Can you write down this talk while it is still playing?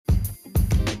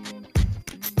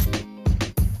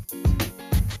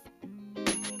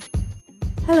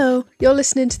Hello, you're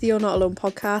listening to the You're Not Alone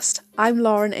podcast. I'm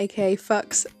Lauren, aka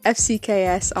Fucks,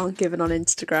 FCKS aren't given on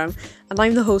Instagram, and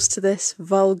I'm the host to this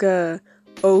vulgar,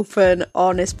 open,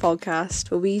 honest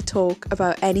podcast where we talk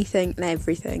about anything and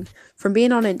everything, from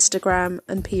being on Instagram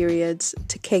and periods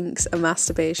to kinks and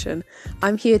masturbation.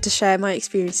 I'm here to share my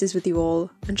experiences with you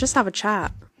all and just have a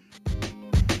chat.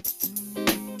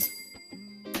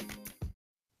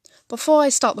 Before I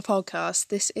start the podcast,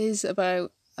 this is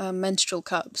about menstrual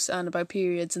cups and about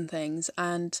periods and things,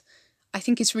 and I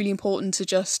think it's really important to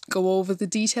just go over the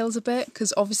details a bit,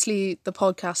 because obviously the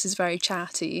podcast is very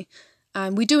chatty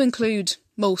and we do include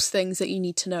most things that you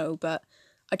need to know, but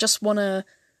I just want to,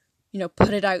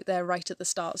 put it out there right at the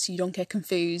start so you don't get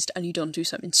confused and you don't do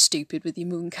something stupid with your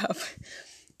moon cup.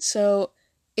 So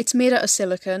it's made out of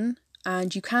silicone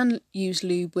and you can use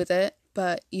lube with it,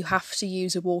 but you have to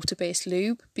use a water-based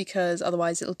lube because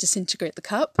otherwise it'll disintegrate the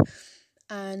cup.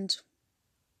 And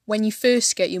when you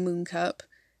first get your moon cup,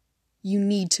 you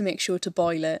need to make sure to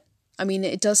boil it. I mean,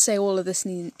 it does say all of this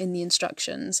in the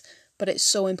instructions, but it's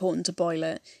so important to boil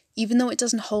it. Even though it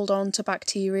doesn't hold on to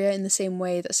bacteria in the same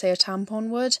way that, say, a tampon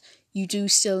would, you do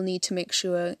still need to make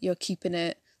sure you're keeping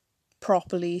it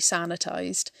properly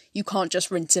sanitized. You can't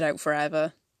just rinse it out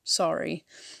forever. Sorry.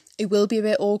 It will be a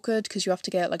bit awkward because you have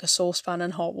to get like a saucepan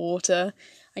and hot water,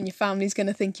 and your family's going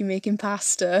to think you're making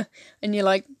pasta, and you're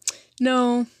like,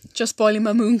 no, just boiling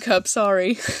my moon cup,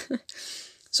 sorry.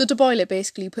 So to boil it,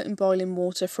 basically, you put in boiling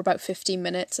water for about 15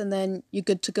 minutes and then you're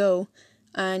good to go.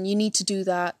 And you need to do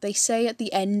that, they say, at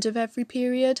the end of every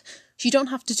period. So you don't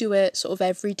have to do it sort of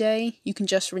every day. You can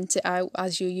just rinse it out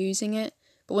as you're using it.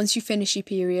 But once you finish your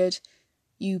period,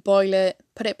 you boil it,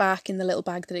 put it back in the little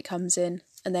bag that it comes in,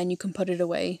 and then you can put it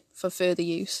away for further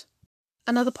use.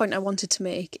 Another point I wanted to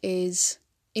make is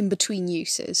in between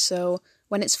uses. So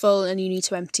when it's full and you need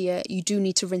to empty it, you do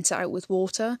need to rinse it out with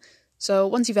water. So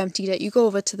once you've emptied it, you go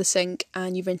over to the sink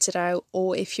and you rinse it out.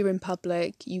 Or if you're in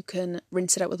public, you can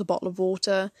rinse it out with a bottle of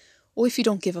water. Or if you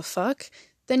don't give a fuck,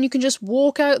 then you can just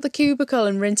walk out the cubicle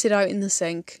and rinse it out in the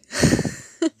sink.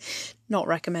 Not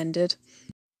recommended.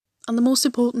 And the most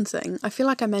important thing, I feel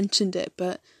like I mentioned it,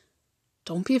 but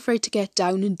don't be afraid to get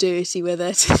down and dirty with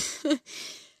it.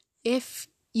 If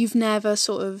you've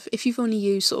only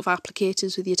used sort of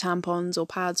applicators with your tampons or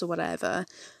pads or whatever,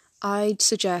 I'd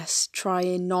suggest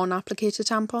trying non-applicator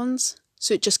tampons.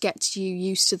 So it just gets you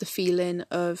used to the feeling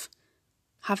of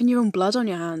having your own blood on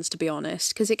your hands, to be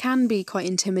honest, because it can be quite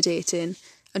intimidating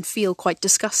and feel quite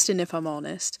disgusting, if I'm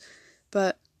honest.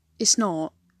 But it's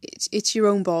not. It's your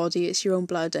own body, it's your own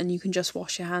blood, and you can just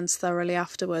wash your hands thoroughly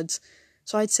afterwards.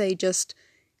 So I'd say just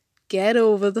get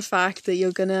over the fact that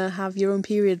you're gonna have your own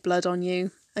period blood on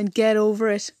you, and get over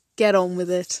it. Get on with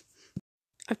it.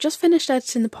 I've just finished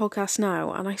editing the podcast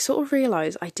now, and I sort of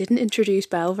realised I didn't introduce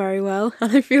Belle very well,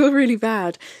 and I feel really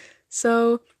bad.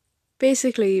 So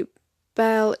basically,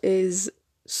 Belle is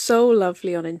so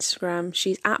lovely on Instagram.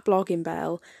 She's at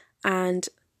BloggingBel, and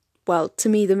well, to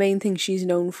me, the main thing she's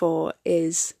known for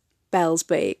is Belle's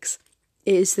Bakes.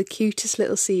 It is the cutest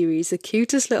little series, the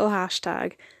cutest little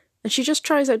hashtag, and she just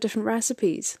tries out different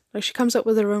recipes. Like, she comes up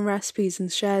with her own recipes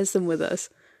and shares them with us.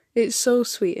 It's so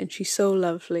sweet and she's so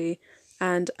lovely,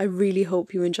 and I really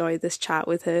hope you enjoy this chat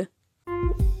with her.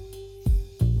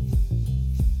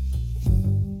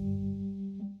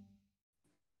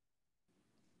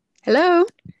 Hello.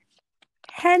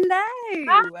 Hello.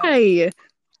 Hi.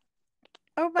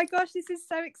 Oh my gosh, this is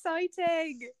so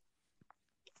exciting.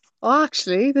 Oh,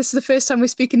 actually, this is the first time we're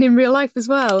speaking in real life as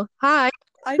well. Hi.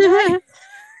 I know.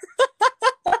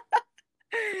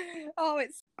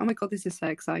 Oh my god, this is so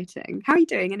exciting. How are you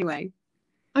doing anyway?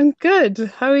 I'm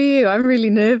good. How are you? I'm really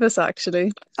nervous,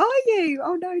 actually. Are you?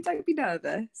 Oh no, don't be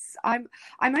nervous. I'm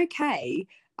okay.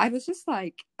 I was just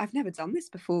like, I've never done this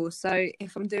before, so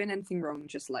if I'm doing anything wrong,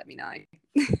 just let me know.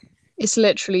 It's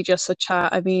literally just a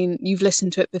chat. I mean, you've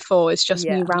listened to it before. It's just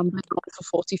me rambling on for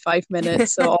 45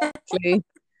 minutes, so obviously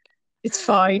it's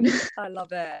fine. I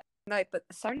love it. No, but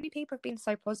so many people have been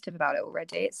so positive about it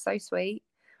already. It's so sweet.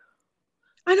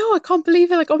 I know, I can't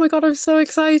believe it. Like, oh my God, I'm so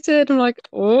excited. I'm like,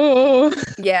 oh.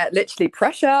 Yeah, literally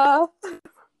pressure. I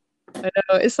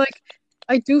know. It's like,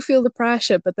 I do feel the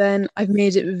pressure, but then I've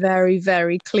made it very,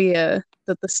 very clear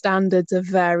that the standards are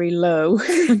very low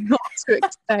and not to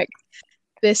expect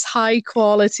this high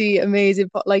quality,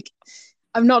 amazing, but like,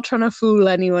 I'm not trying to fool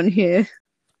anyone here.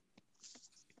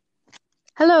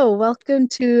 Hello, welcome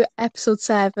to episode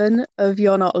 7 of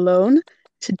You're Not Alone.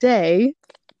 Today,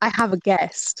 I have a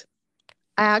guest.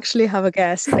 I actually have a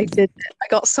guest. I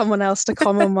got someone else to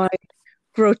come on my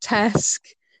grotesque,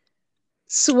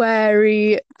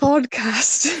 sweary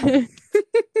podcast.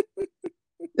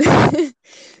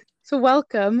 So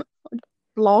welcome,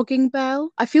 BloggingBel.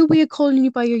 I feel weird calling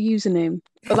you by your username,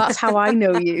 but that's how I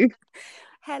know you.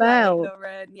 Hello, Belle.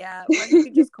 Lauren. Yeah, well, you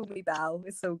can just call me Belle.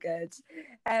 It's all good.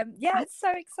 Yeah, it's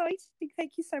so exciting.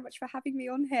 Thank you so much for having me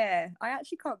on here. I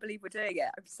actually can't believe we're doing it.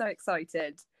 I'm so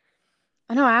excited.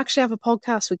 I know I actually have a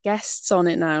podcast with guests on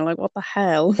it now. Like, what the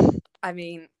hell? I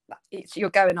mean, you're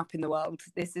going up in the world.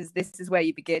 This is where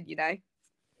you begin, you know.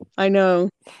 I know.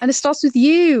 And it starts with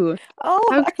you. Oh,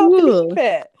 How I can't believe cool.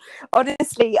 it.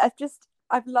 Honestly,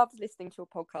 I've loved listening to a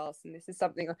podcast, and this is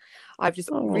something I've just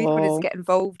really wanted to Oh. get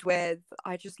involved with.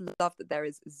 I just love that there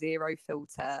is zero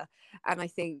filter, and I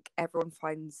think everyone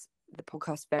finds the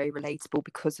podcast very relatable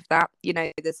because of that. You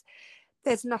know,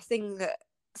 there's nothing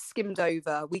skimmed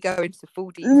over. We go into full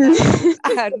detail,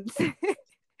 and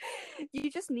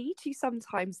you just need to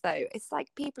sometimes, though. It's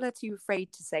like people are too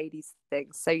afraid to say these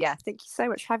things. So yeah, thank you so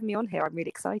much for having me on here. I'm really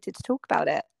excited to talk about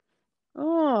it.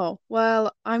 Oh,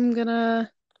 well,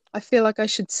 I feel like I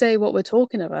should say what we're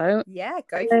talking about. Yeah,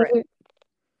 go for it. Uh,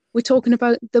 We're talking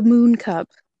about the Moon Cup,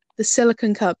 the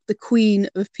silicone cup, the queen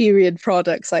of period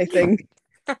products, I think.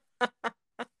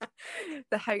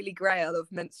 The holy grail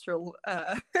of menstrual.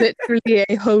 Literally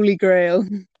a holy grail.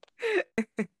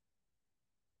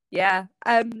 Yeah.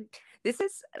 This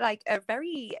is like a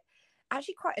very,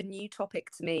 actually quite a new topic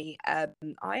to me. I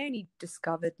only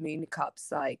discovered moon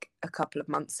cups like a couple of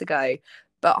months ago,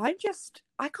 but I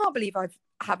can't believe I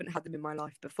haven't had them in my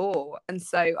life before. And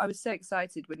so I was so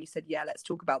excited when you said, yeah, let's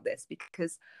talk about this,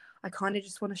 because I kind of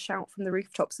just want to shout from the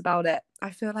rooftops about it.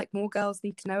 I feel like more girls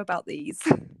need to know about these.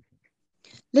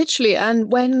 Literally,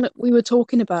 and when we were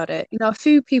talking about it, a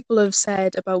few people have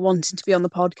said about wanting to be on the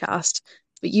podcast,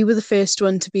 but you were the first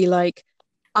one to be like,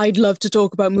 I'd love to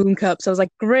talk about moon cups. I was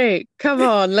like, great, come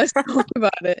on, let's talk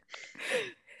about it.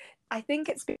 I think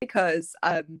it's because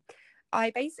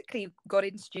I basically got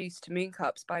introduced to moon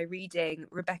cups by reading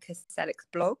Rebecca Selleck's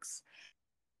blogs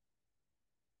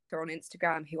on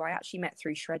Instagram, who I actually met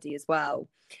through Shreddy as well.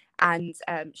 And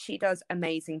she does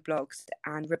amazing blogs.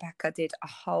 And Rebecca did a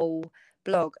whole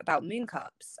blog about moon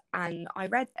cups. And I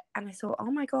read it and I thought,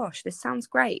 oh my gosh, this sounds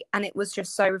great. And it was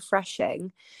just so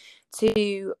refreshing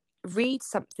to read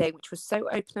something which was so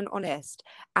open and honest,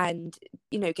 and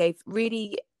gave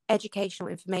really educational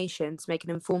information to make an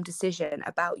informed decision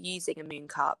about using a moon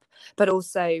cup, but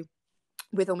also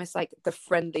with almost like the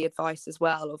friendly advice as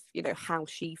well of how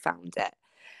she found it.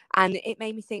 And it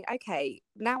made me think, okay,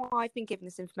 now I've been given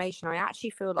this information, I actually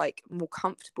feel like more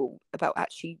comfortable about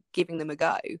actually giving them a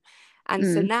go. And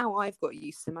so now I've got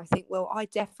used to them. I think, well, I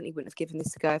definitely wouldn't have given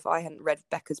this a go if I hadn't read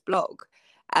Becca's blog.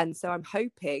 And so I'm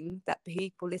hoping that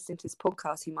people listening to this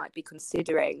podcast who might be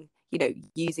considering,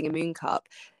 using a moon cup,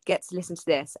 get to listen to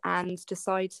this and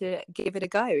decide to give it a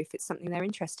go if it's something they're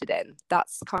interested in.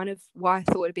 That's kind of why I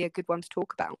thought it'd be a good one to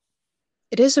talk about.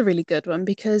 It is a really good one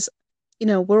because,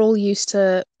 we're all used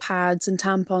to pads and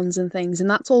tampons and things, and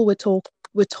that's all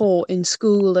we're taught in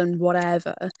school and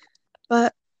whatever.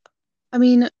 But I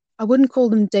mean, I wouldn't call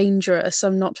them dangerous.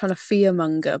 I'm not trying to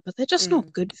fearmonger, but they're just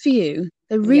not good for you.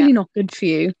 They're really not good for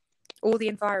you. Or the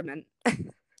environment.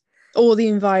 Or the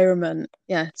environment.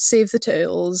 Yeah, save the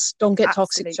turtles. Don't get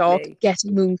Absolutely. toxic shock. Get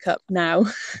a moon cup now.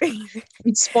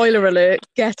 Spoiler alert,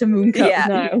 get a moon cup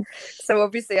now. So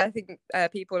obviously I think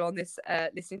people on this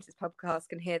listening to this podcast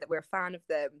can hear that we're a fan of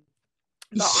them.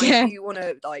 But I do want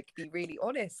to be really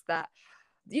honest that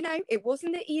it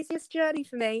wasn't the easiest journey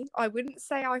for me. I wouldn't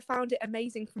say I found it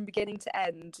amazing from beginning to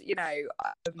end.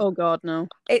 Oh God, no.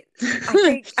 I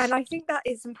think that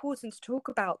it's important to talk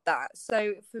about that.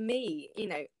 So for me,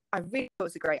 I really thought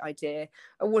it was a great idea.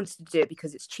 I wanted to do it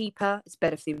because it's cheaper, it's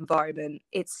better for the environment,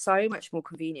 it's so much more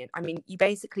convenient. I mean, you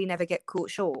basically never get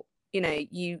caught short. You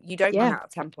don't run out of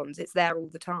tampons. It's there all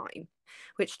the time,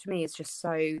 which to me is just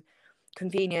so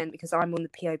convenient because I'm on the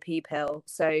POP pill,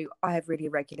 so I have really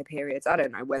irregular periods. I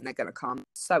don't know when they're going to come.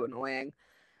 It's so annoying,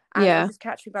 and they just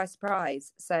catch me by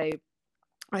surprise. So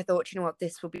I thought, what,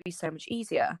 this will be so much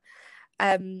easier.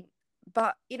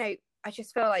 But I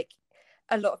just feel like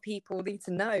a lot of people need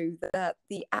to know that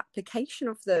the application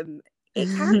of them, it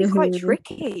can be quite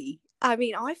tricky. I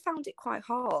mean, I found it quite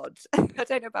hard. I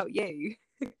don't know about you.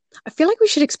 I feel like we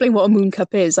should explain what a moon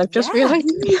cup is. I've just realised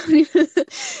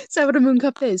so what a moon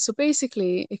cup is. So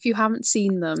basically, if you haven't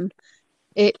seen them,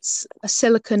 it's a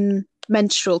silicone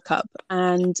menstrual cup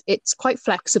and it's quite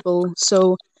flexible.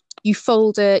 So you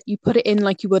fold it, you put it in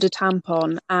like you would a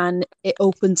tampon, and it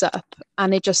opens up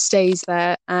and it just stays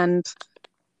there and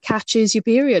catches your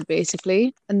period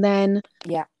basically. And then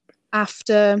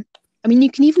after I mean,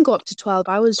 you can even go up to 12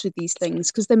 hours with these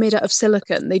things because they're made out of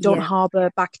silicone. They don't Yeah.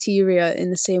 harbour bacteria in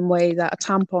the same way that a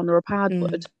tampon or a pad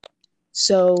would.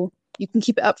 So you can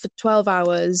keep it up for 12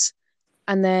 hours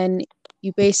and then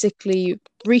you basically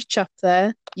reach up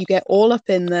there, you get all up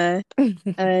in there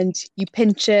and you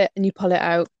pinch it and you pull it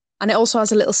out. And it also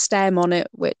has a little stem on it,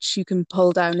 which you can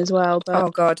pull down as well. But Oh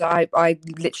God, I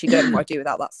literally don't know what I do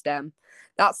without that stem.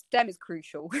 That stem is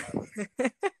crucial.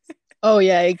 oh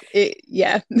yeah,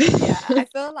 yeah. Yeah, I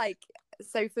feel like,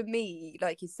 so for me,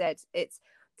 like you said, it's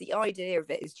the idea of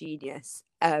it is genius.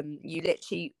 You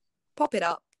literally pop it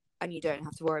up and you don't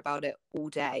have to worry about it all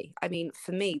day. I mean,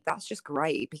 for me, that's just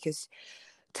great because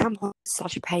tampon is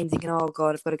such a pain, thinking, oh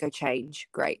God, I've got to go change.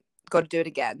 Great, got to do it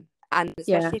again. And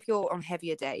Yeah. especially if you're on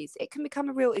heavier days, it can become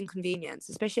a real inconvenience,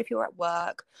 especially if you're at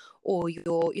work or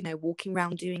you're, walking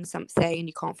around doing something and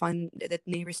you can't find the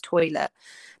nearest toilet.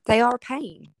 They are a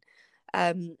pain.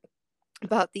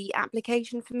 But the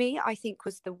application for me, I think,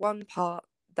 was the one part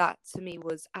that to me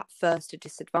was at first a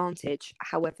disadvantage.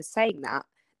 However, saying that,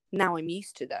 now I'm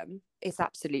used to them. It's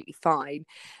absolutely fine.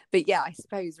 But yeah, I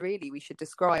suppose really we should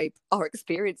describe our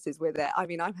experiences with it. I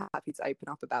mean, I'm happy to open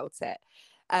up about it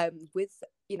with,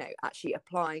 actually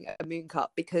applying a moon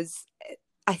cup, because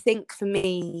I think for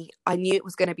me, I knew it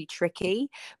was going to be tricky,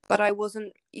 but I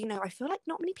wasn't, I feel like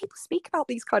not many people speak about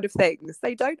these kind of things.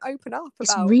 They don't open up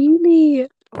It's about really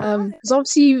what. because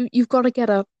obviously you've got to get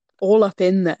all up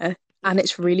in there and Mm.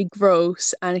 it's really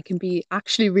gross and it can be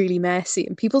actually really messy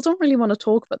and people don't really want to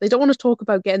talk about they don't want to talk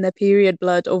about getting their period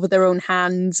blood over their own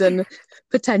hands and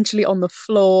potentially on the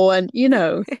floor and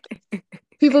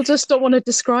people just don't want to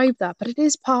describe that, but it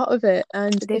is part of it.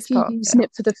 And It is if you're part of using it.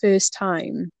 it for the first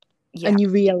time Yeah. and you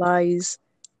realize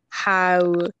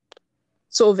how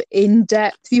sort of in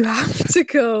depth you have to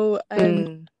go and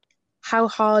Mm, how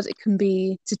hard it can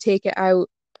be to take it out,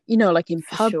 like in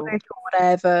for sure. public or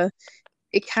whatever.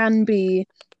 It can be,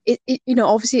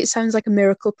 obviously it sounds like a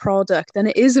miracle product, and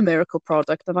it is a miracle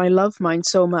product, and I love mine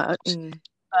so much. Mm,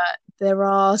 But there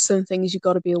are some things you've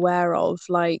got to be aware of,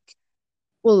 like,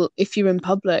 well, if you're in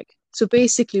public. So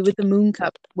basically, with the moon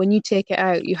cup, when you take it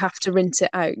out, you have to rinse it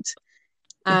out. mhm.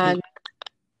 And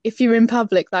if you're in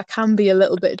public, that can be a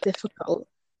little bit difficult.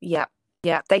 Yeah.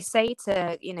 Yeah. They say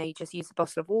to, you just use a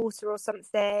bottle of water or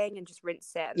something and just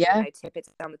rinse it and, Yeah. tip it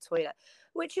down the toilet,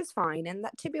 which is fine. And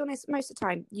that, to be honest, most of the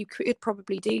time you could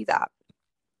probably do that.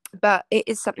 But it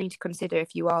is something to consider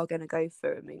if you are going to go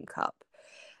for a moon cup.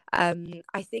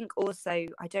 I think also,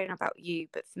 I don't know about you,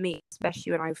 but for me,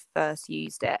 especially when I first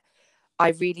used it, I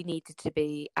really needed to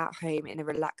be at home in a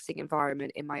relaxing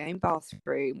environment in my own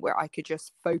bathroom where I could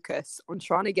just focus on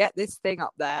trying to get this thing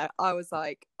up there. I was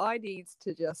like, I need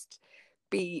to just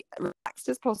be relaxed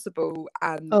as possible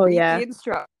and Oh, read yeah. the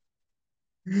instructions,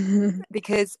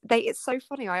 because it's so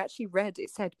funny. I actually read it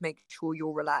said make sure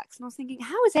you're relaxed, and I was thinking,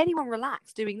 how is anyone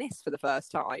relaxed doing this for the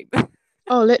first time?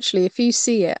 Oh, literally, if you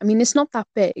see it, I mean, it's not that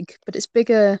big, but it's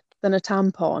bigger than a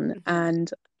tampon, Mhm.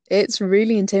 and it's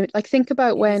really intimidating. Like, think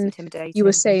about It is when you were,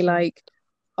 intimidating. say, like,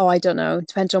 oh, I don't know,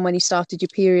 depends on when you started your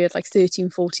period, like 13,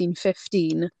 14,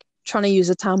 15, trying to use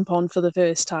a tampon for the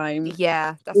first time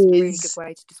Yeah, that's a really good is,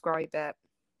 way to describe it.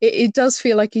 it does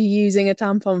feel like you're using a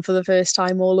tampon for the first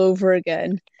time all over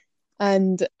again.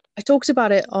 And I talked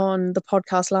about it on the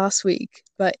podcast last week,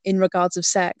 but in regards of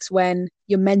sex, when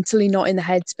you're mentally not in the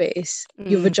headspace,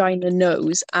 your Mm. vagina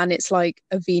knows, and it's like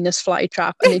a Venus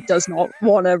flytrap, and it does not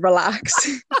want to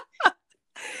relax.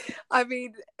 I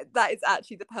mean, that is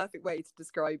actually the perfect way to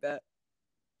describe it.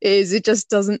 It just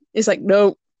doesn't. It's like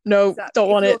no, no, Exactly. don't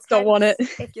want it, don't want it.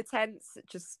 If you're tense,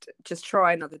 just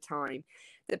try another time.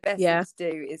 The best thing Yeah,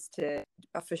 to do is to,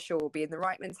 for sure, be in the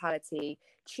right mentality.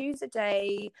 Choose a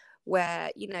day where,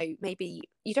 maybe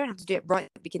you don't have to do it right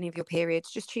at the beginning of your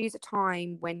periods. Just choose a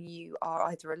time when you are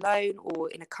either alone or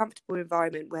in a comfortable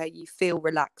environment where you feel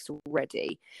relaxed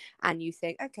already and you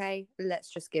think, okay,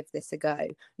 let's just give this a go.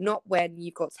 Not when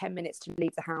you've got 10 minutes to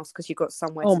leave the house because you've got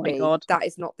somewhere oh to my be. God. That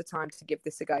is not the time to give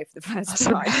this a go for the first That's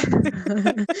not.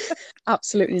 time.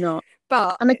 Absolutely not.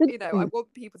 But, And I could, I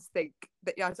want people to think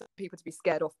that, I want people to be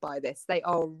scared off by this. They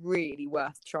are really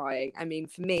worth trying. I mean,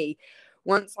 for me,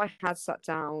 once I had sat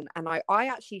down, and I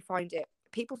actually find it,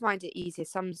 people find it easier.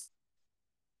 Some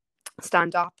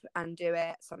stand up and do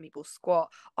it. Some people squat.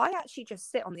 I actually just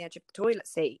sit on the edge of the toilet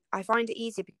seat. I find it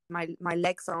easier because my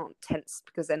legs aren't tense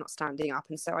because they're not standing up.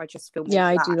 And so I just feel more yeah,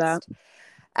 I do that.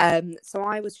 relaxed. So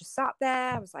I was just sat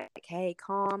there. I was like, okay,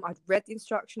 calm. I'd read the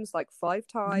instructions like 5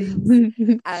 times.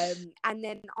 And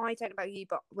then I don't know about you,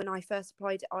 but when I first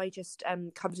applied it, I just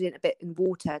covered it in a bit in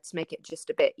water to make it just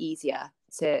a bit easier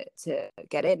to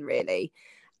get in, really.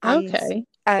 And Okay.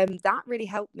 that really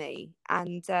helped me.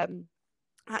 And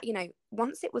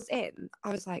once it was in,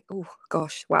 I was like, oh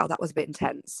gosh, wow, that was a bit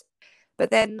intense.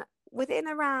 But then within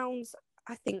around,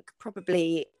 I think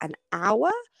probably an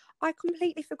hour, I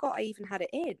completely forgot I even had it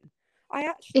in. I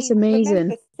It's actually amazing.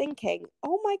 remember thinking,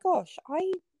 oh my gosh,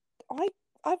 I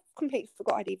I completely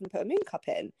forgot I'd even put a moon cup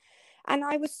in. And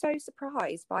I was so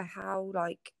surprised by how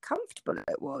like comfortable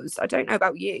it was. I don't know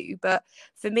about you, but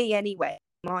for me anyway,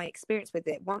 my experience with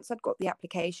it, once I'd got the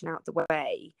application out the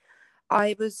way,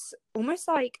 I was almost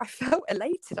like I felt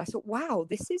elated. I thought, wow,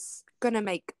 this is going to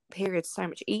make periods so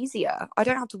much easier. I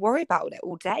don't have to worry about it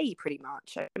all day, pretty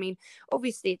much. I mean,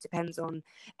 obviously, it depends on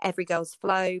every girl's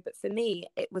flow, but for me,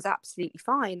 it was absolutely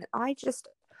fine. I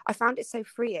found it so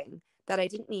freeing that I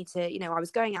didn't need to, I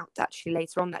was going out actually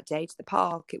later on that day to the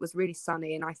park. It was really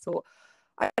sunny, and I thought,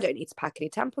 I don't need to pack any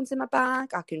tampons in my bag.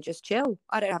 I can just chill.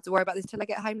 I don't have to worry about this till I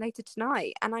get home later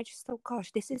tonight. And I just thought,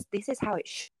 gosh, this is how it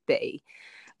should be.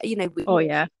 We Oh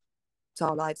yeah.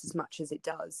 our lives as much as it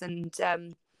does. And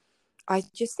I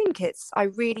just think I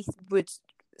really would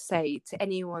say to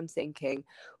anyone thinking,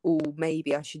 oh,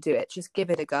 maybe I should do it, just give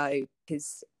it a go,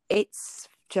 because it's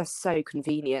just so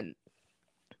convenient.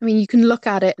 I mean, you can look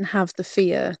at it and have the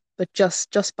fear, but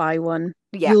just buy one.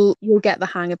 Yeah, You'll get the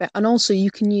hang of it. And also you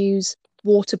can use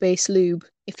water-based lube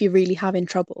if you're really having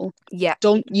trouble. yeah.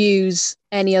 Don't use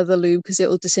any other lube because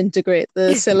it'll disintegrate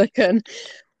the silicone.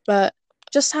 But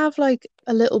just have like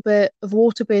a little bit of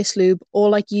water-based lube, or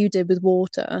like you did with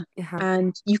water, Uh-huh.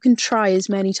 and you can try as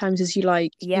many times as you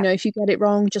like. Yeah, If you get it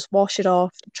wrong, just wash it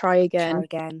off, try try again,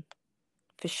 again,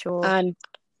 for sure. and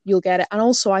you'll get it. And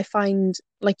also, I find,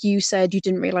 like you said, you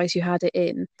didn't realize you had it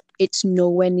in. It's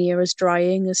nowhere near as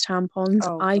drying as tampons.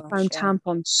 Oh I gosh, found yeah.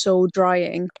 tampons so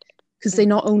drying because they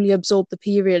not Hmm. only absorb the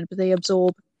period, but they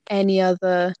absorb any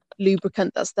other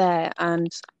lubricant that's there. And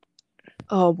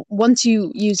once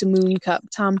you use a moon cup,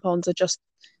 tampons are just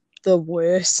the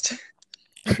worst.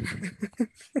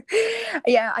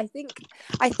 Yeah, I think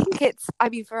it's, I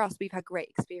mean, for us we've had great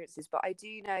experiences, but I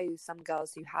do know some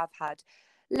girls who have had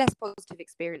less positive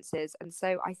experiences, and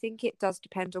so I think it does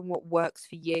depend on what works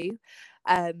for you.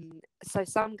 So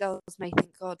some girls may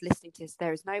think, god, listening to this,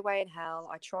 there is no way in hell,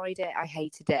 I tried it, I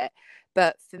hated it.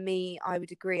 But for me, I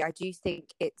would agree. I do think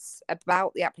it's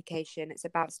about the application, it's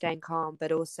about staying calm,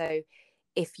 but also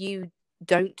if you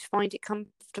don't find it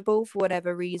comfortable for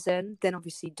whatever reason, then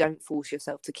obviously don't force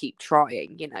yourself to keep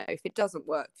trying. If it doesn't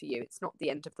work for you, it's not the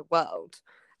end of the world.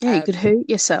 Yeah, you could um hurt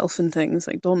yourself and things.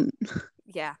 Like, don't.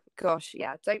 yeah, gosh,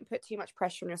 yeah, don't put too much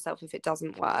pressure on yourself if it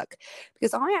doesn't work,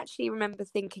 because I actually remember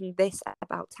thinking this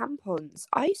about tampons.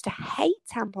 I used to hate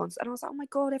tampons, and I was like, oh my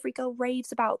god, every girl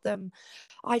raves about them,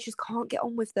 I just can't get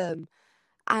on with them.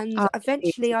 And I hate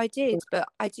eventually I it. did, but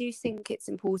I do think it's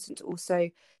important to also,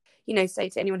 say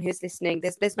to anyone who's listening,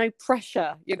 there's no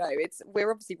pressure. We're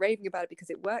obviously raving about it because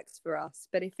it works for us,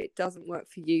 but if it doesn't work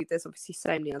for you, there's obviously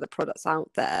so many other products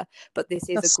out there. But this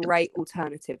is a That's great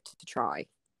alternative to try.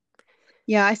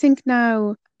 Yeah, I think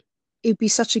now it'd be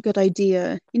such a good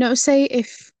idea. Say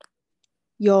if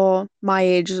you're my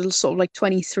age, sort of like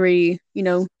 23,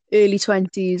 early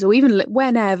 20s, or even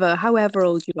whenever, however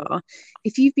old you are,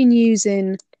 if you've been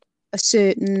using a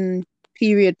certain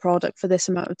period product for this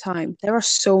amount of time, there are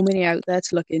so many out there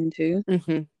to look into,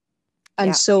 Mm-hmm. and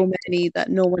Yeah. so many that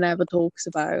no one ever talks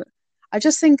about. I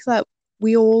just think that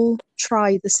we all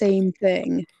try the same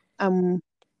thing, and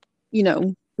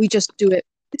we just do it.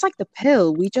 It's like the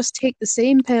pill. We just take the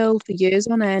same pill for years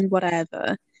on end,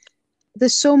 whatever.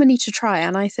 There's so many to try,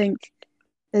 and I think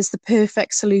there's the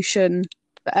perfect solution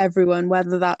for everyone,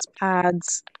 whether that's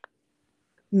pads,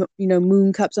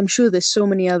 moon cups. I'm sure there's so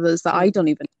many others that I Mm. don't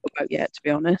even know about yet, to be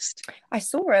honest. I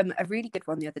saw a really good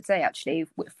one the other day, actually,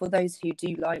 for those who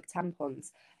do like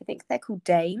tampons. I think they're called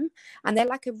Dame, and they're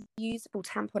like a reusable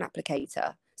tampon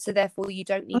applicator. So therefore, you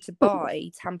don't need to Oh,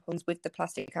 buy tampons with the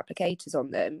plastic applicators on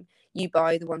them. You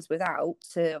buy the ones without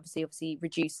to obviously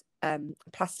reduce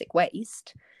plastic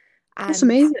waste. that's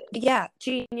And amazing. yeah,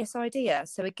 genius idea.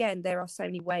 So again, there are so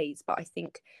many ways, but I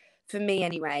think for me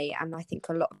anyway, and I think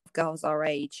a lot of girls our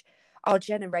age, our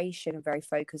generation are very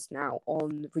focused now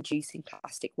on reducing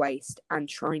plastic waste and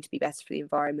trying to be better for the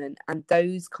environment. And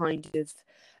those kind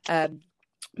of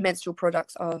menstrual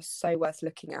products are so worth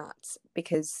looking at,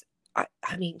 because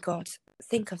I mean, God,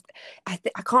 think of, I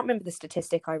can't remember the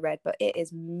statistic I read, but it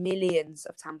is millions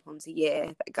of tampons a year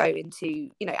that go into,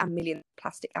 and million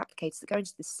plastic applicators that go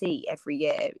into the sea every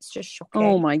year. It's just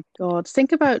Oh shocking. my God.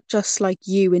 Think about just like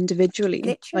you individually,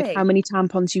 like how Literally. many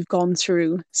tampons you've gone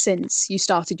through since you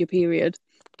started your period.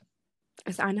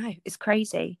 I know, it's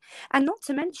crazy. And not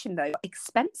to mention, though,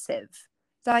 expensive.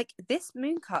 Like, this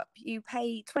moon cup, you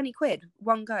pay 20 quid,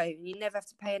 one go, and you never have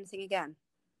to pay anything again.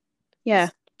 Yeah.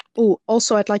 Oh,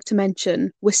 also, I'd like to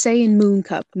mention we're saying Moon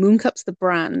Cup. Moon Cup's the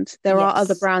brand. There are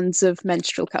other Yes. brands of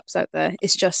menstrual cups out there.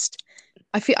 It's just,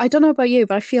 I don't know about you,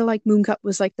 but I feel like Moon Cup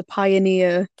was like the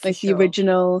pioneer, For like the sure.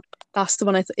 original. That's the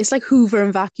one I thought. It's like Hoover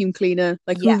and vacuum cleaner.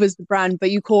 Like Yeah. Hoover's the brand,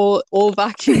 but you call all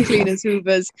vacuum cleaners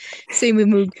Hoovers. Same with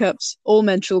Moon Cups. All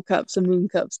menstrual cups are Moon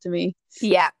Cups to me.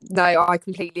 Yeah, no, I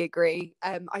completely agree.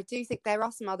 I do think there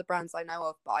are some other brands I know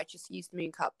of, but I just used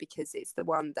Moon Cup because it's the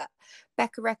one that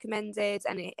Becca recommended,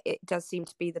 and it does seem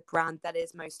to be the brand that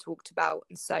is most talked about.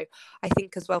 And so I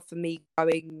think as well, for me,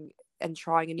 going and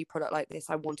trying a new product like this,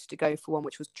 I wanted to go for one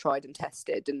which was tried and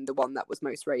tested and the one that was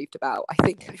most raved about. I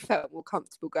think I felt more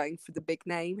comfortable going for the big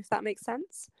name, if that makes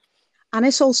sense. And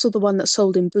it's also the one that's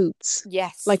sold in Boots.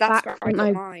 Yes, Like that's back where I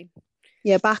when got mine.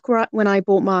 Yeah, when I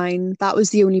bought mine, that was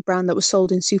the only brand that was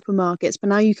sold in supermarkets. But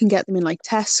now you can get them in like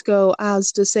Tesco,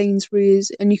 Asda,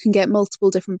 Sainsbury's, and you can get multiple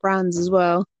different brands as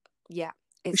well, Yeah,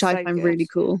 it's which I so find good. really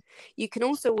cool. You can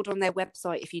also order on their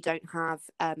website if you don't have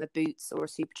a Boots or a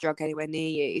Superdrug anywhere near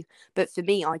you. But for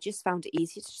me, I just found it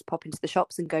easier to just pop into the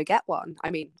shops and go get one. I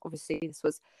mean, obviously, this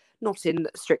was not in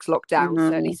strict lockdown,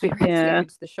 so at least we were able to go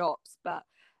into the shops. But,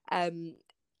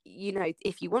 you know,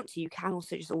 if you want to, you can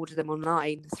also just order them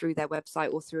online through their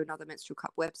website or through another menstrual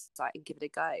cup website and give it a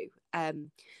go.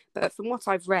 But from what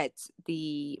I've read,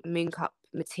 the Moon Cup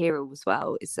material as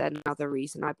well is another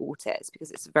reason I bought it. It's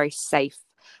because it's a very safe,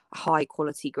 high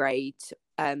quality grade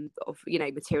of, you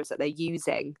know, materials that they're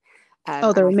using.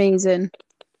 Oh, they're amazing.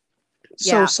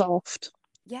 So soft.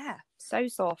 Yeah, so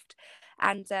soft.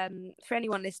 And for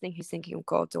anyone listening who's thinking, oh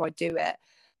God, do I do it?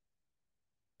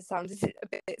 It sounds a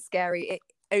bit scary.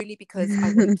 Only because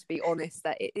I want to be honest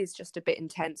that it is just a bit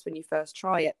intense when you first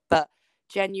try it. But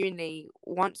genuinely,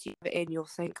 once you have it in, you'll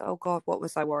think, oh God, what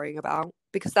was I worrying about?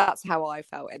 Because that's how I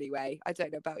felt anyway. I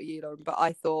don't know about you, Lauren, but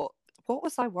I thought, what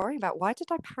was I worrying about? Why did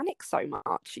I panic so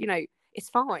much? You know, it's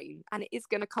fine and it is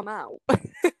going to come out.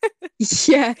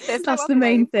 Yeah, There's no that's the other way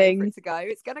main for it thing. to go.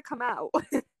 It's going to come out.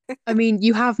 I mean,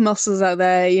 you have muscles out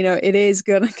there, you know, it is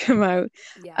gonna come out.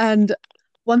 Yeah. And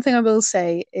one thing I will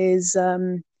say is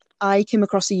I came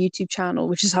across a YouTube channel,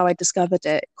 which is how I discovered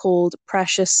it, called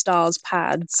Precious Stars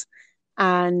Pads.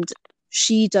 And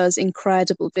she does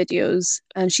incredible videos,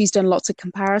 and she's done lots of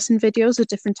comparison videos of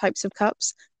different types of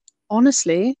cups.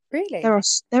 Honestly, Really?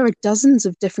 there are dozens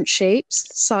of different shapes,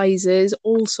 sizes,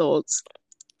 all sorts.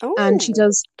 And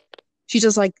Oh. she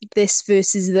does like this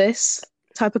versus this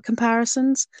type of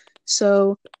comparisons.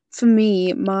 So for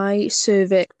me, my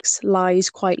cervix lies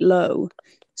quite low.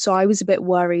 So I was a bit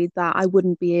worried that I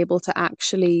wouldn't be able to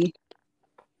actually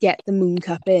get the moon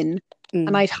cup in.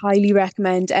 And I'd highly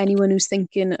recommend anyone who's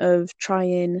thinking of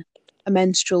trying a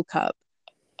menstrual cup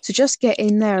to just get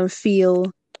in there and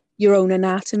feel your own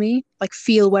anatomy, like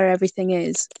feel where everything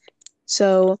is.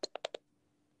 So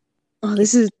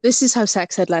this is how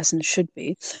sex ed lessons should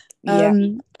be. Yeah,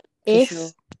 If sure.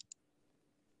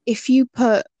 if you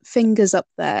put fingers up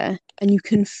there and you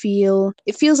can feel,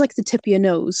 it feels like the tip of your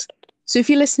nose. So if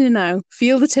you're listening now,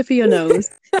 feel the tip of your nose,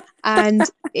 and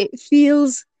it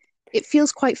feels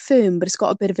quite firm, but it's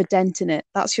got a bit of a dent in it.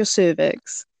 That's your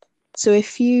cervix. So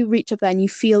if you reach up there and you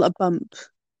feel a bump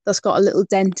that's got a little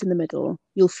dent in the middle,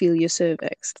 you'll feel your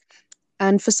cervix.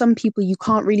 And for some people, you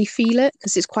can't really feel it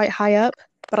because it's quite high up.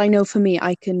 But I know for me,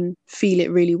 I can feel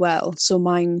it really well. So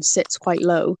mine sits quite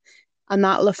low, and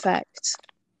that'll affect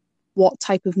what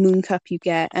type of moon cup you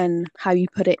get and how you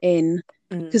put it in.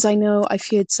 Because I know I've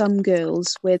heard some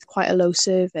girls with quite a low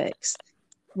cervix,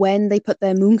 when they put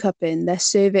their moon cup in, their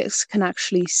cervix can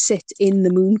actually sit in the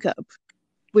moon cup,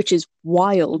 which is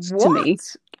wild to me.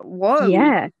 Whoa.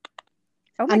 Yeah.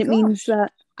 Oh my And it means gosh.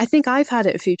 that I think I've had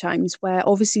it a few times where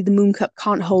obviously the moon cup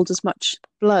can't hold as much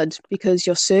blood because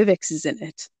your cervix is in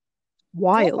it.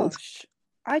 Wild. Gosh,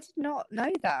 I did not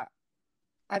know that.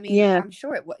 I mean, Yeah. I'm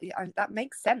sure that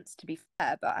makes sense, to be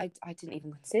fair, but I didn't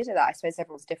even consider that. I suppose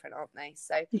everyone's different, aren't they?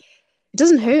 So It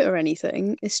doesn't hurt or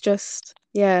anything. It's just,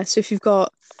 yeah. So if you've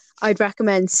got, I'd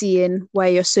recommend seeing where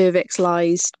your cervix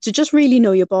lies to just really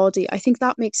know your body. I think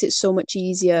that makes it so much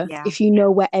easier if you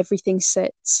know where everything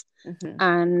sits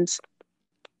and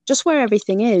just where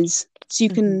everything is. So you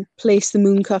can place the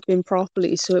moon cup in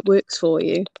properly so it works for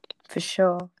you. For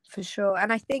sure.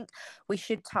 And I think we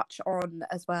should touch on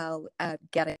as well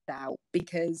getting it out,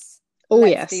 because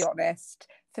let's be honest,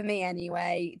 for me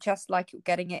anyway, just like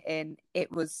getting it in,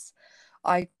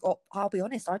 I'll be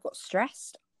honest, I got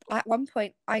stressed. At one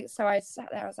point, I sat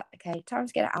there, I was like, okay, time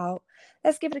to get it out.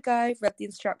 Let's give it a go. Read the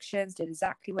instructions, did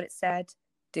exactly what it said,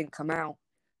 didn't come out.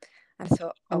 I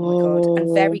thought, oh my God.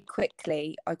 And very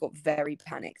quickly, I got very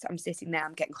panicked. I'm sitting there,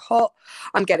 I'm getting hot,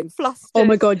 I'm getting flustered. Oh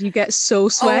my God, you get so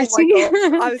sweaty. Oh my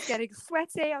gosh, I was getting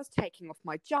sweaty. I was taking off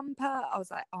my jumper. I was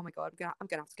like, oh my God, I'm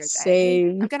gonna have to go to A&E.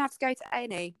 I'm gonna have to go to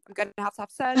A&E. I'm gonna have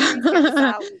surgery to get this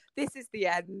out. This is the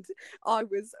end. I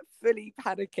was fully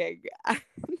panicking.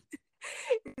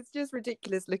 It's just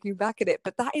ridiculous looking back at it,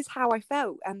 but that is how I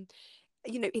felt. And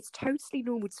you know, it's totally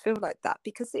normal to feel like that,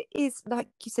 because it is, like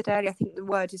you said earlier, I think the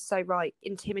word is so right,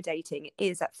 intimidating. It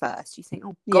is at first. You think,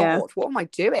 oh God, what am I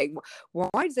doing? Why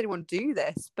does anyone do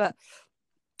this? But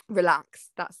relax.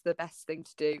 That's the best thing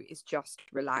to do, is just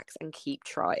relax and keep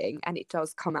trying, and it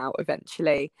does come out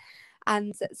eventually.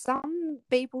 And some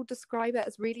people describe it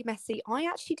as really messy. I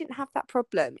actually didn't have that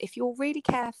problem. If you're really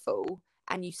careful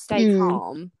and you stay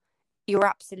calm, you're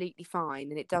absolutely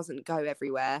fine, and it doesn't go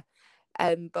everywhere.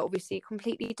 But obviously it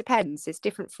completely depends. It's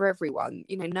different for everyone.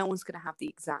 You know, no one's going to have the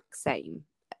exact same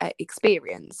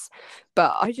experience.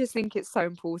 But I just think it's so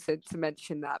important to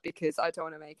mention that, because I don't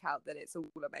want to make out that it's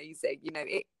all amazing. You know,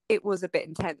 it was a bit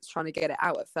intense trying to get it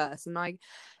out at first, and I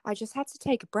just had to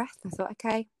take a breath. I thought,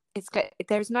 okay,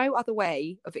 there's no other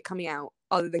way of it coming out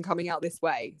other than coming out this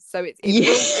way. So it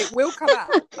will come out.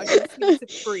 I just need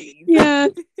to breathe. Yeah,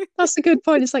 that's a good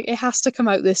point. It's like, it has to come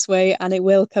out this way, and it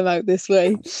will come out this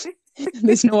way.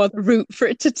 There's no other route for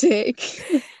it to take.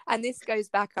 And this goes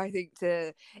back, I think,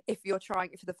 to, if you're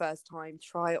trying it for the first time,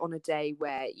 try it on a day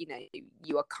where, you know,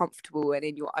 you are comfortable and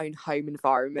in your own home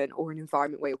environment, or an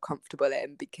environment where you're comfortable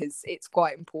in, because it's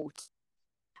quite important.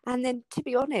 And then, to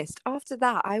be honest, after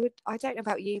that, I don't know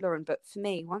about you, Lauren, but for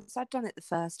me, once I'd done it the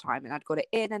first time and I'd got it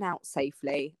in and out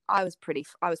safely, I was pretty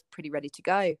ready to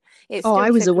go.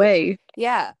 I was away.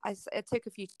 It took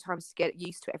a few times to get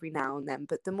used to it every now and then,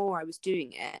 but the more I was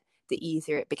doing it, the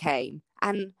easier it became.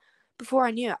 And before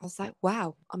I knew it, I was like,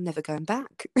 wow, I'm never going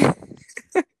back.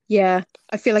 Yeah,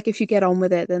 I feel like if you get on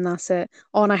with it, then that's it.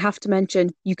 Oh, and I have to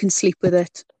mention, you can sleep with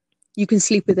it. You can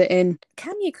sleep with it in.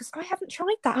 Can you? Because I haven't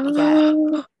tried that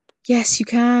yet. Yes, you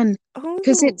can.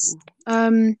 Because it's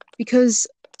because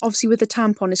obviously with the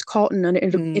tampon it's cotton, and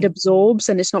it absorbs,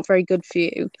 and it's not very good for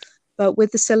you. But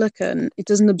with the silicone, it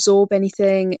doesn't absorb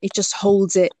anything. It just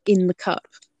holds it in the cup,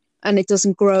 and it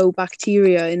doesn't grow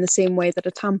bacteria in the same way that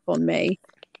a tampon may.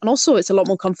 And also, it's a lot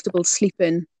more comfortable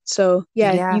sleeping. So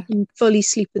yeah, you can fully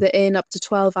sleep with it in up to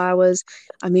 12 hours.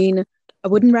 I mean, I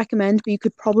wouldn't recommend, but you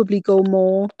could probably go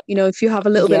more, you know, if you have a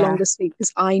little bit longer sleep.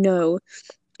 Because I know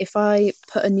if I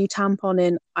put a new tampon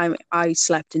in, I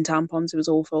slept in tampons, it was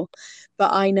awful.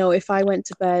 But I know if I went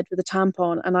to bed with a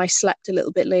tampon and I slept a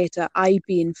little bit later, I'd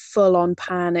be in full on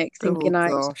panic, thinking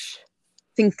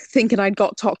thinking I'd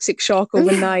got toxic shock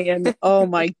overnight, and oh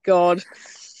my God.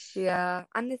 Yeah.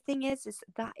 And the thing is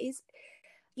that is,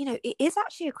 you know, it is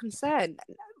actually a concern.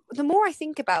 The more I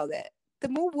think about it, the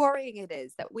more worrying it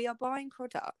is that we are buying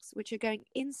products which are going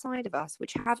inside of us,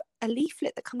 which have a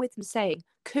leaflet that come with them saying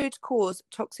could cause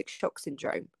toxic shock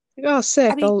syndrome. Oh,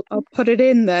 sick. I mean, I'll put it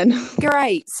in then.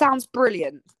 Great. Sounds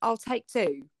brilliant. I'll take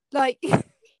 2. Like,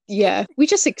 yeah, we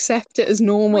just accept it as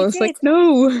normal. It's like,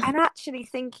 no. And actually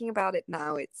thinking about it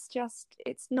now, it's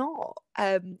not.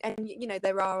 And you know,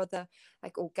 there are other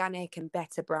like organic and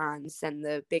better brands and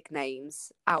the big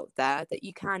names out there that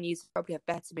you can use, probably have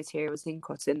better materials than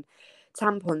cotton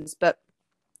tampons, but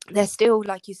they're still,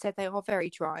 like you said, they are very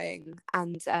drying.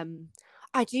 And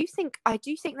I do think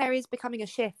there is becoming a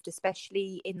shift,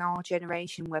 especially in our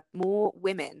generation, where more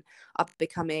women are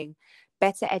becoming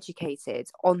better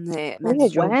educated on the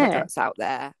menstrual products out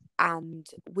there, and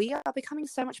we are becoming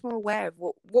so much more aware of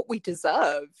what we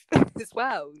deserve as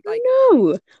well. Like,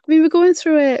 no, I mean, we're going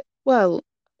through it. Well,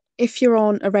 if you're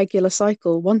on a regular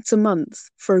cycle once a month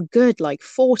for a good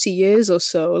 40 years or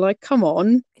so, come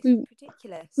on, it's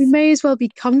ridiculous. We may as well be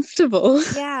comfortable.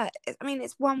 Yeah, I mean,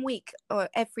 it's 1 week or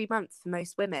every month for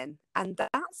most women, and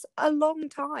that's a long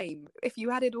time. If you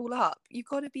add it all up, you've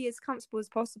got to be as comfortable as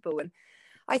possible. And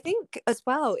I think as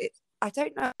well, I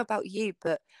don't know about you,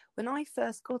 but when I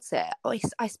first got it,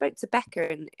 I spoke to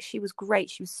Becca, and she was great.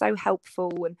 She was so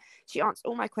helpful, and she answered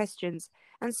all my questions.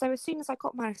 And so as soon as I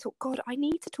got mine, I thought, God, I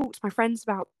need to talk to my friends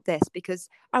about this, because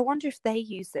I wonder if they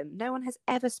use them. No one has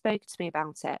ever spoken to me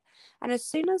about it. And as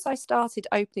soon as I started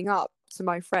opening up to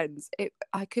my friends,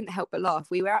 I couldn't help but laugh.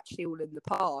 We were actually all in the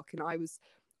park, and I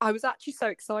was actually so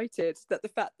excited that the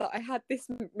fact that I had this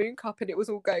moon cup and it was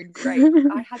all going great,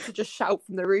 I had to just shout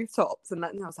from the rooftops, and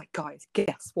I was like, guys,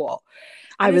 guess what?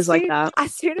 And I was like that.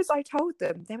 As soon as I told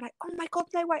them, they were like, oh my God,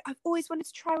 no way, I've always wanted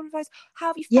to try one of those. How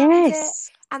have you found it?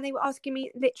 And they were asking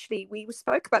me, literally, we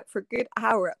spoke about it for a good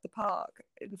hour at the park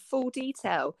in full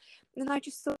detail. And I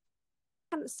just thought,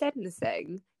 hadn't said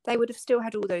anything, they would have still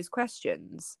had all those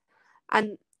questions.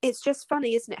 And it's just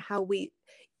funny, isn't it, how we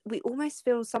almost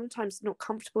feel sometimes not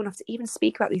comfortable enough to even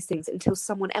speak about these things until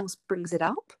someone else brings it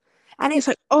up. And It's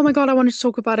like, oh my God, I wanted to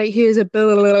talk about it. Here's a blah,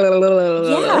 blah, blah, blah, blah,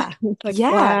 blah. yeah, It's like,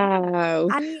 yeah. wow.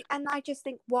 And I just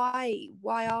think, why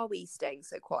are we staying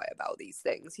so quiet about these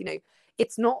things? You know,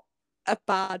 it's not a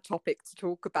bad topic to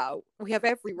talk about. We have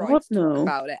every right What? to talk No.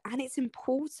 about it, and it's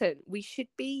important. We should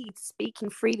be speaking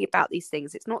freely about these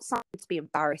things. It's not something to be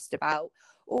embarrassed about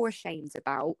or ashamed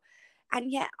about.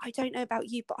 And yet, I don't know about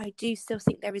you, but I do still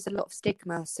think there is a lot of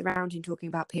stigma surrounding talking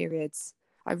about periods.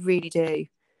 I really do.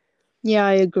 Yeah,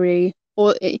 I agree.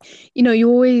 Or, you know, you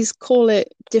always call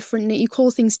it different, you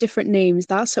call things different names.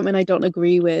 That's something I don't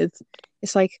agree with.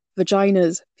 It's like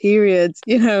vaginas, periods,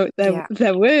 you know, Yeah.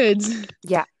 they're words.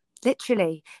 Yeah,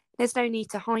 literally. There's no need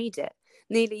to hide it.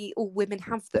 Nearly all women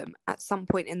have them at some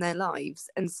point in their lives.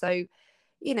 And so,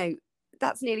 you know,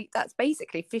 that's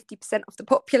basically 50% of the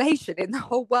population in the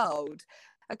whole world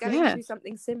are going Yeah. through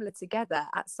something similar together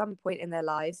at some point in their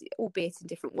lives, albeit in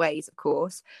different ways, of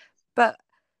course. But,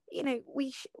 you know,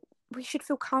 we should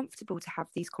feel comfortable to have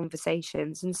these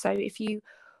conversations. And so if you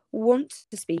want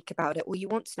to speak about it or you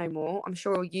want to know more, I'm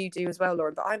sure you do as well,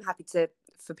 Lauren, but I'm happy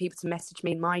for people to message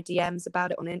me in my DMs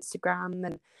about it on Instagram.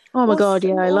 And Oh my God,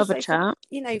 yeah, I love a also for, chat.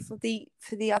 you know, for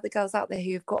the other girls out there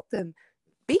who have got them,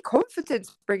 be confident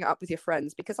to bring it up with your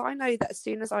friends, because I know that as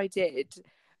soon as I did,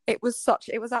 it was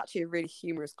actually a really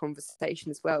humorous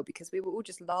conversation as well, because we were all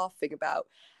just laughing about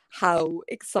how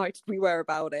excited we were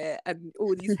about it and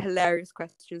all these hilarious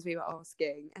questions we were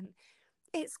asking. And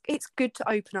it's good to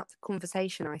open up the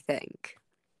conversation, I think.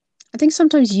 I think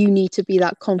sometimes you need to be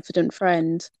that confident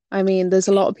friend. I mean, there's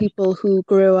a lot of people who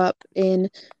grew up in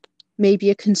maybe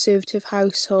a conservative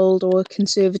household or a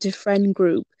conservative friend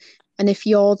group. And if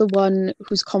you're the one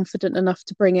who's confident enough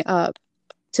to bring it up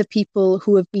to people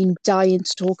who have been dying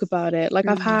to talk about it, like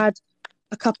I've had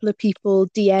a couple of people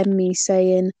DM me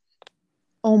saying,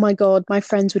 oh my God, my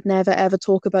friends would never ever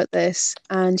talk about this.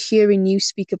 And hearing you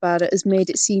speak about it has made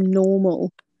it seem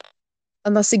normal.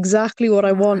 And that's exactly what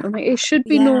I want. I'm like, it should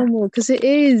be Yeah, normal because it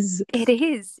is. it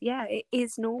is. Yeah, it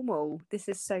is normal. This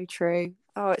is so true.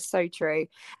 Oh, it's so true.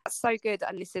 That's so good.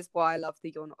 And this is why I love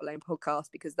the You're Not Alone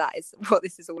podcast, because that is what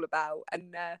this is all about.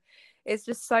 And it's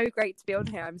just so great to be on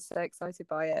here. I'm so excited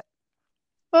by it.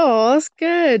 Oh, that's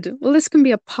good. Well, this can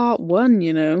be a part one,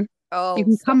 you know. You Oh,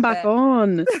 can come stop back it.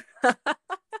 on,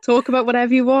 talk about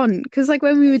whatever you want. Because, like,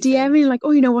 when we were Amazing. DMing, like,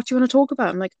 oh, you know, what do you want to talk about?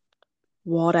 I'm like,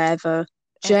 whatever.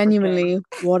 Genuinely,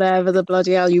 Everything. whatever the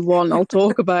bloody hell you want, I'll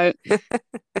talk about.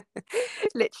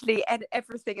 Literally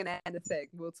everything and anything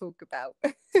we'll talk about.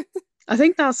 I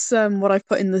think that's what I've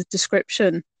put in the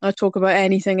description. I talk about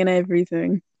anything and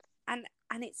everything. And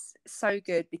it's so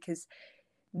good, because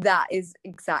that is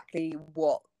exactly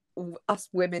what us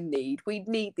women need. We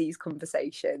need these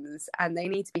conversations, and they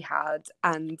need to be had.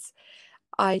 And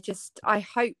I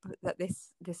hope that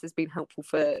this has been helpful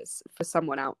for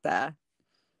someone out there.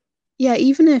 Yeah,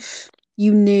 even if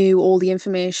you knew all the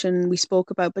information we spoke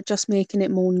about, but just making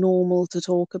it more normal to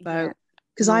talk Yeah, about.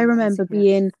 Because I remember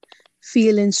normalizing it.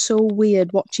 feeling so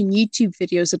weird watching YouTube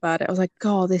videos about it. I was like,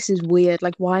 God, this is weird.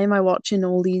 Like, why am I watching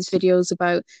all these videos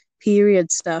about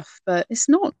period stuff? But it's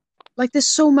not like there's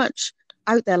so much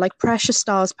out there. Like Precious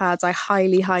Stars pads, I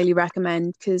highly, highly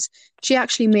recommend, because she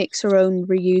actually makes her own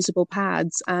reusable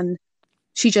pads, and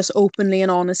she just openly and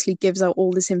honestly gives out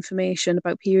all this information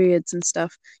about periods and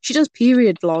stuff. She does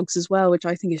period vlogs as well, which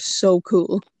I think is so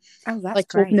cool. Oh, that's Like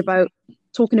great.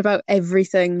 talking about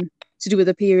everything to do with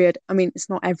a period. I mean, it's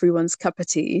not everyone's cup of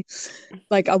tea.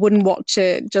 Like I wouldn't watch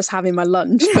it just having my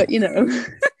lunch, but you know,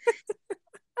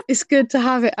 it's good to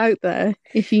have it out there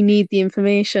if you need the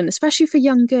information, especially for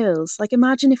young girls. Like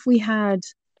imagine if we had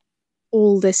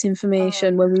all this Oh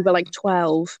information when we were no, like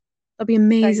 12. That'd be so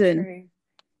amazing. true.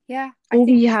 Yeah, All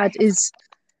we had is,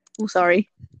 oh, sorry.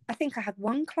 I think I had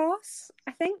one class,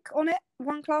 I think, on it,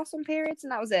 one class on periods,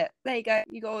 and that was it. There you go.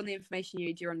 You got all the information you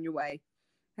need, you're on your way.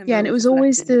 And Yeah, we're and it all was just left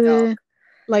always in the dark. the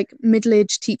like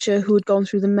middle-aged teacher who had gone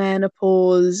through the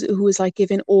menopause, who was like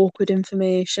giving awkward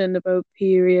information about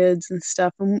periods and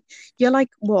stuff. And you're like,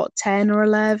 what, 10 or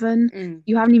 11?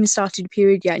 You haven't even started a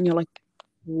period yet, and you're like,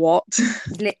 what?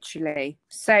 Literally,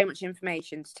 so much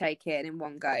information to take in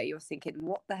one go. You're thinking,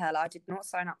 what the hell? I did not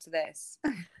sign up to this.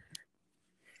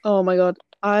 Oh my God.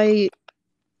 I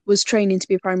was training to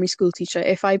be a primary school teacher.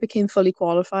 If I became fully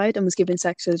qualified and was given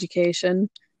sex education,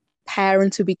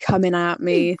 parents would be coming at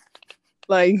me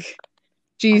like,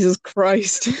 Jesus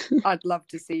Christ. I'd love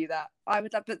to see that. I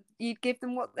would love, but you'd give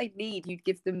them what they need. You'd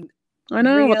give them I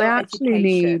know what they real actually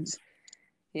need. education.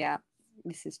 Yeah,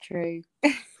 This is true.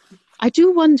 I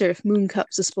do wonder if moon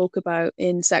cups are spoke about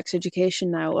in sex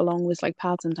education now, along with like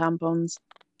pads and tampons.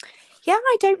 Yeah,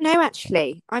 I don't know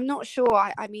actually. I'm not sure.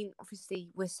 I mean, obviously,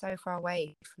 we're so far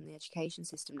away from the education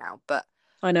system now, but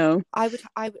I know. I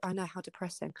know how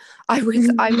depressing. I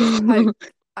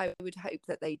would hope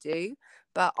that they do,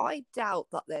 but I doubt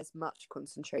that there's much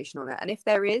concentration on it. And if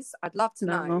there is, I'd love to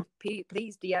know. No.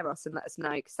 Please DM us and let us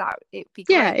know, because that it'd be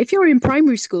Yeah, great. if you're in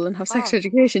primary school and have sex Oh,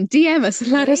 education, DM us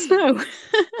and let us know. please,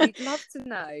 we'd love to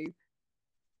know.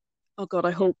 Oh God,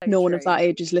 I hope So no one of true. that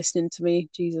age is listening to me.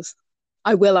 Jesus.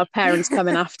 I will have parents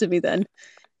coming after me then.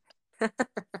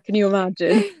 Can you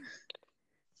imagine?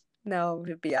 No,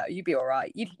 you'd be all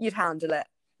right. You'd handle it.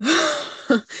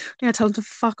 Yeah, tell them to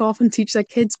fuck off and teach their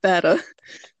kids better.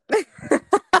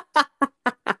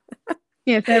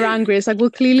 Yeah, if they're angry, it's like, well,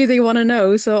 clearly they want to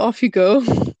know, so off you go.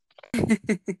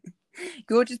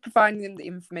 You're just providing them the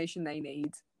information they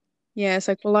need. Yeah, it's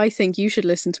like, well, I think you should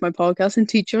listen to my podcast and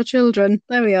teach your children.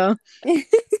 There we are.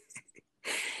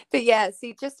 But yeah,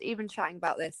 see, just even chatting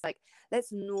about this, like,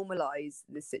 let's normalize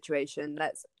this situation.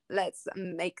 Let's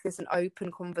make this an open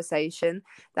conversation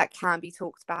that can be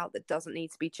talked about, that doesn't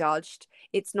need to be judged.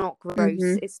 It's not gross,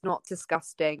 Hmm. it's not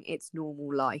disgusting, it's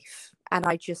normal life. And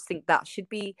I just think that should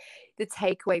be the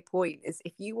takeaway point, is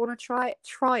if you want to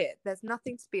try it. There's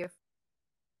nothing to be afraid.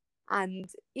 And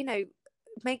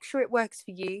make sure it works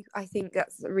for you. I think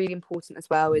that's really important as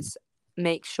well, is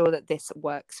make sure that this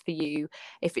works for you.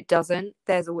 If it doesn't,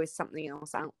 there's always something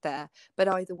else out there. But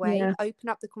either way, Yeah, open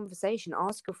up the conversation,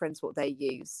 ask your friends what they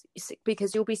use,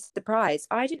 because you'll be surprised.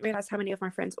 I didn't realize how many of my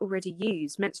friends already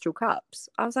use menstrual cups.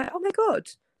 I was like, oh my God,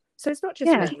 so it's not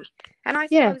just yeah, me. And I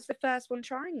thought I yeah. was the first one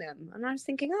trying them, and I was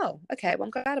thinking, oh, okay, well,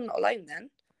 I'm glad I'm not alone then.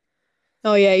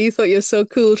 Oh yeah, you thought you were so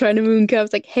cool trying to moon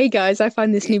cups. Like, hey guys, I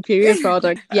found this new period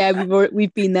product. Yeah,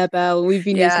 we've been there, Belle. We've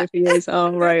been using Yeah. it for years.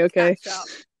 Oh right, okay. Catch up.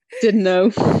 Didn't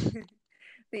know.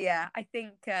 But yeah, I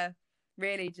think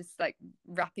really just like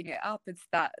wrapping it up is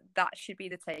that should be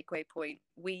the takeaway point.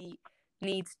 We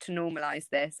need to normalize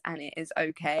this, and it is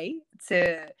okay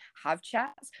to have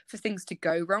chats, for things to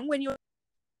go wrong when you're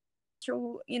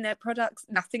products.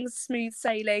 Nothing's smooth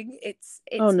sailing. It's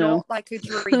Oh it's no. not like a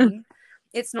dream.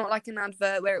 It's not like an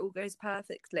advert where it all goes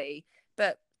perfectly,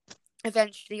 but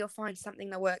eventually you'll find something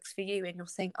that works for you, and you'll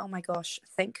think, oh my gosh,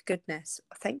 thank goodness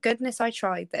I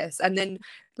tried this. And then,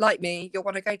 like me, you'll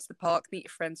want to go to the park, meet your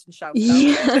friends, and shout about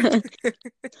Yeah. it.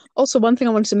 Also, one thing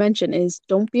I wanted to mention is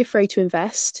don't be afraid to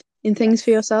invest in things for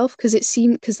Yes. yourself,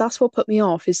 because that's what put me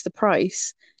off is the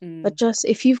price. But Mm, just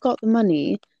if you've got the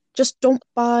money, just don't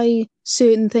buy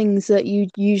certain things that you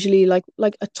usually like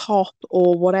a top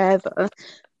or whatever.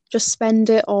 Just spend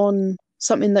it on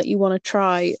something that you want to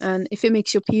try, and if it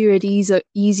makes your period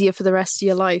easier for the rest of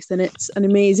your life, then it's an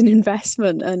amazing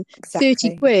investment. And 30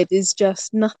 exactly. quid is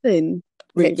just nothing,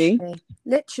 really.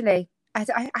 Literally. I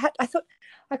thought,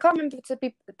 I can't remember to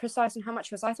be precise on how much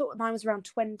it was. I thought mine was around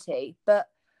 20, but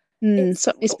it's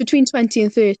So it's between 20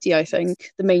 and 30, I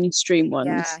think, the mainstream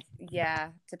ones.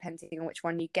 yeah, depending on which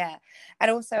one you get.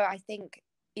 And also, I think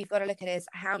you've got to look at it as,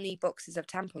 how many boxes of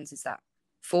tampons is that?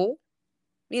 4?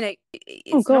 Oh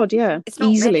It's not God, yeah, it's not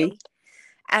easily. many.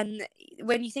 And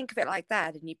when you think of it like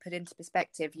that, and you put into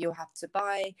perspective, you'll have to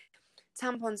buy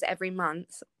tampons every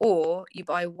month, or you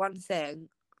buy one thing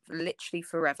literally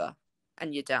forever,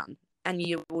 and you're done, and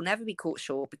you will never be caught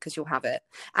short, because you'll have it.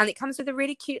 And it comes with a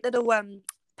really cute little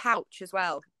pouch as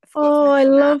well. I forgot to Oh, I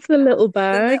mention that. love the little The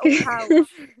bag. little pouch.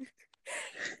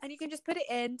 And you can just put it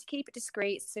in to keep it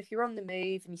discreet. So if you're on the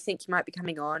move and you think you might be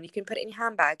coming on, you can put it in your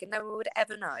handbag and no one would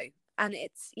ever know. And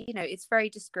it's very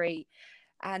discreet.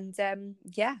 And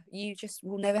yeah, you just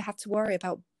will never have to worry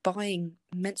about buying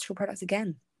menstrual products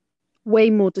again.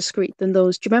 Way more discreet than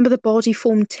those. Do you remember the body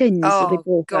foam tins that they Oh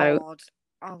brought out? God.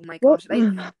 Oh my What? gosh. Do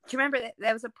you remember that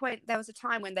there was a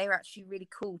time when they were actually really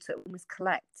cool to almost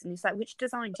collect, and it's like, which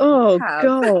design do you Oh have?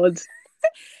 God,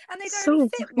 And they'd only so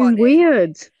fit fucking one in.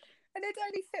 weird. And they'd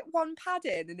only fit one pad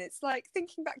in, and it's like,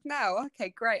 thinking back now,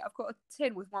 okay, great, I've got a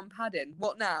tin with one pad in.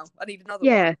 What now? I need another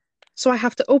Yeah. one. So I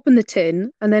have to open the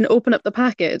tin and then open up the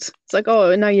packet. It's like,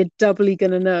 oh, now you're doubly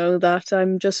gonna know that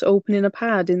I'm just opening a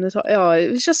pad in the top. Oh, it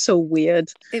was just so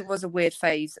weird. It was a weird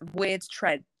phase, weird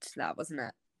trend, that, wasn't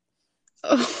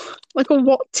Oh, like,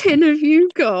 what tin have you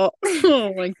got?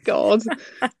 Oh my God.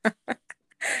 it?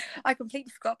 I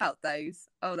completely forgot about those.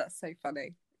 Oh, that's so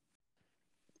funny.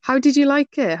 How did you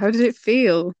like it? How did it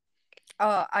feel?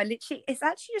 Oh, it's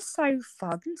actually just so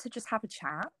fun to just have a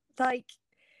chat. Like,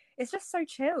 it's just so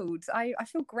chilled. I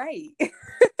feel great.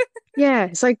 Yeah,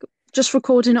 it's like just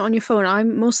recording it on your phone.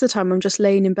 I'm most of the time I'm just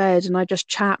laying in bed and I just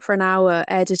chat for an hour,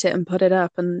 edit it and put it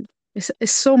up, and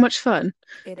It's so much fun.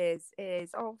 It is. It is.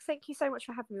 Oh, thank you so much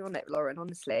for having me on it, Lauren.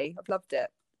 Honestly, I've loved it.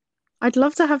 I'd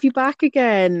love to have you back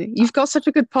again. You've got such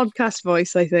a good podcast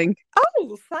voice, I think.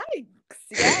 Oh, thanks.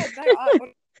 Yeah, no,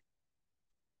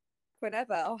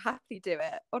 whenever I'll happily do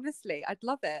it. Honestly, I'd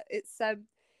love it.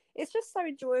 It's just so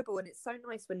enjoyable, and it's so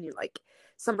nice when you like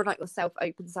someone like yourself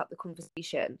opens up the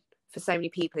conversation for so many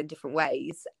people in different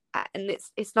ways, and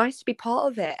it's nice to be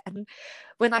part of it. And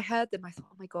when I heard them, I thought,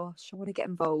 oh my gosh, I want to get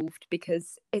involved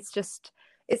because it's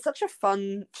such a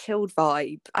fun, chilled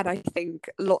vibe, and I think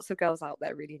lots of girls out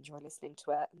there really enjoy listening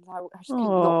to it, and I just couldn't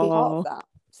not be part of Oh, that.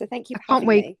 So thank you I for can't having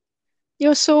wait. me.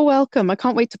 You're so welcome. I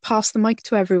can't wait to pass the mic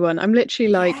to everyone. I'm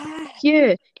literally like,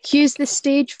 Yeah. here's the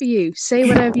stage for you. Say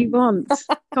whatever you want.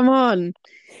 Come on.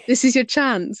 This is your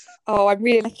chance. Oh, I'm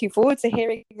really looking forward to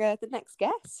hearing the next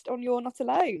guest on You're Not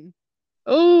Alone.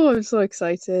 Oh, I'm so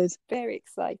excited. Very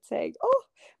exciting. Oh,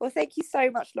 well, thank you so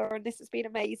much, Lauren. This has been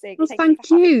amazing. Well, Thank you for thank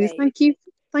having you. me.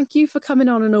 Thank you for coming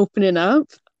on and opening up.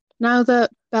 Now that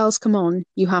Belle's come on,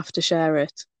 you have to share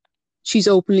it. She's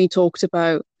openly talked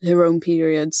about her own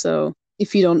period, so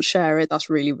if you don't share it,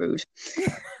 that's really rude.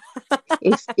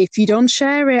 If you don't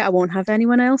share it, I won't have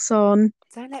anyone else on.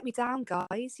 Don't let me down,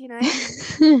 guys.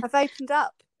 I've opened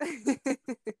up.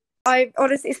 I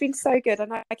honestly, it's been so good. I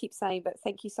know I keep saying, but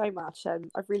thank you so much.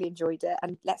 I've really enjoyed it,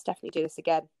 and let's definitely do this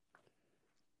again.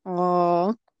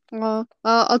 Oh,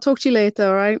 I'll talk to you later,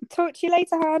 all right? Talk to you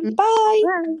later, Han. Bye.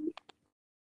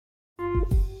 Bye.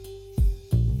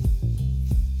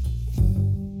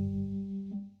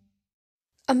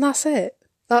 And that's it.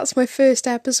 That's my first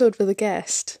episode with a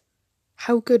guest.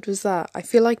 How good was that? I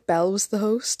feel like Belle was the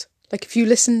host. Like, if you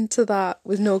listen to that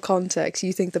with no context,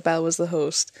 you think that Belle was the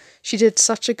host. She did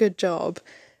such a good job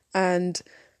and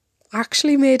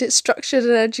actually made it structured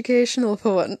and educational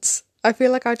for once. I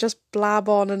feel like I just blab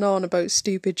on and on about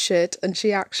stupid shit, and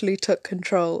she actually took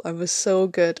control and was so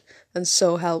good and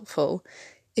so helpful.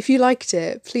 If you liked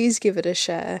it, please give it a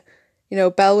share. You know,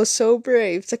 Belle was so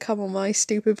brave to come on my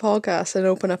stupid podcast and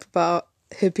open up about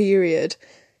her period.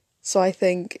 So I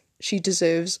think she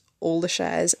deserves all the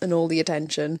shares and all the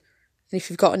attention. And if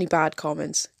you've got any bad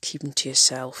comments, keep them to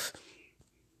yourself.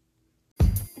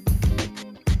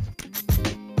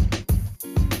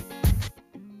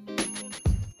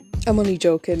 I'm only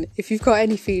joking. If you've got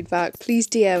any feedback, please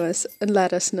DM us and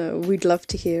let us know. We'd love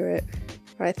to hear it.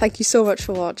 Alright, thank you so much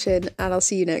for watching, and I'll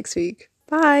see you next week.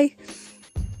 Bye!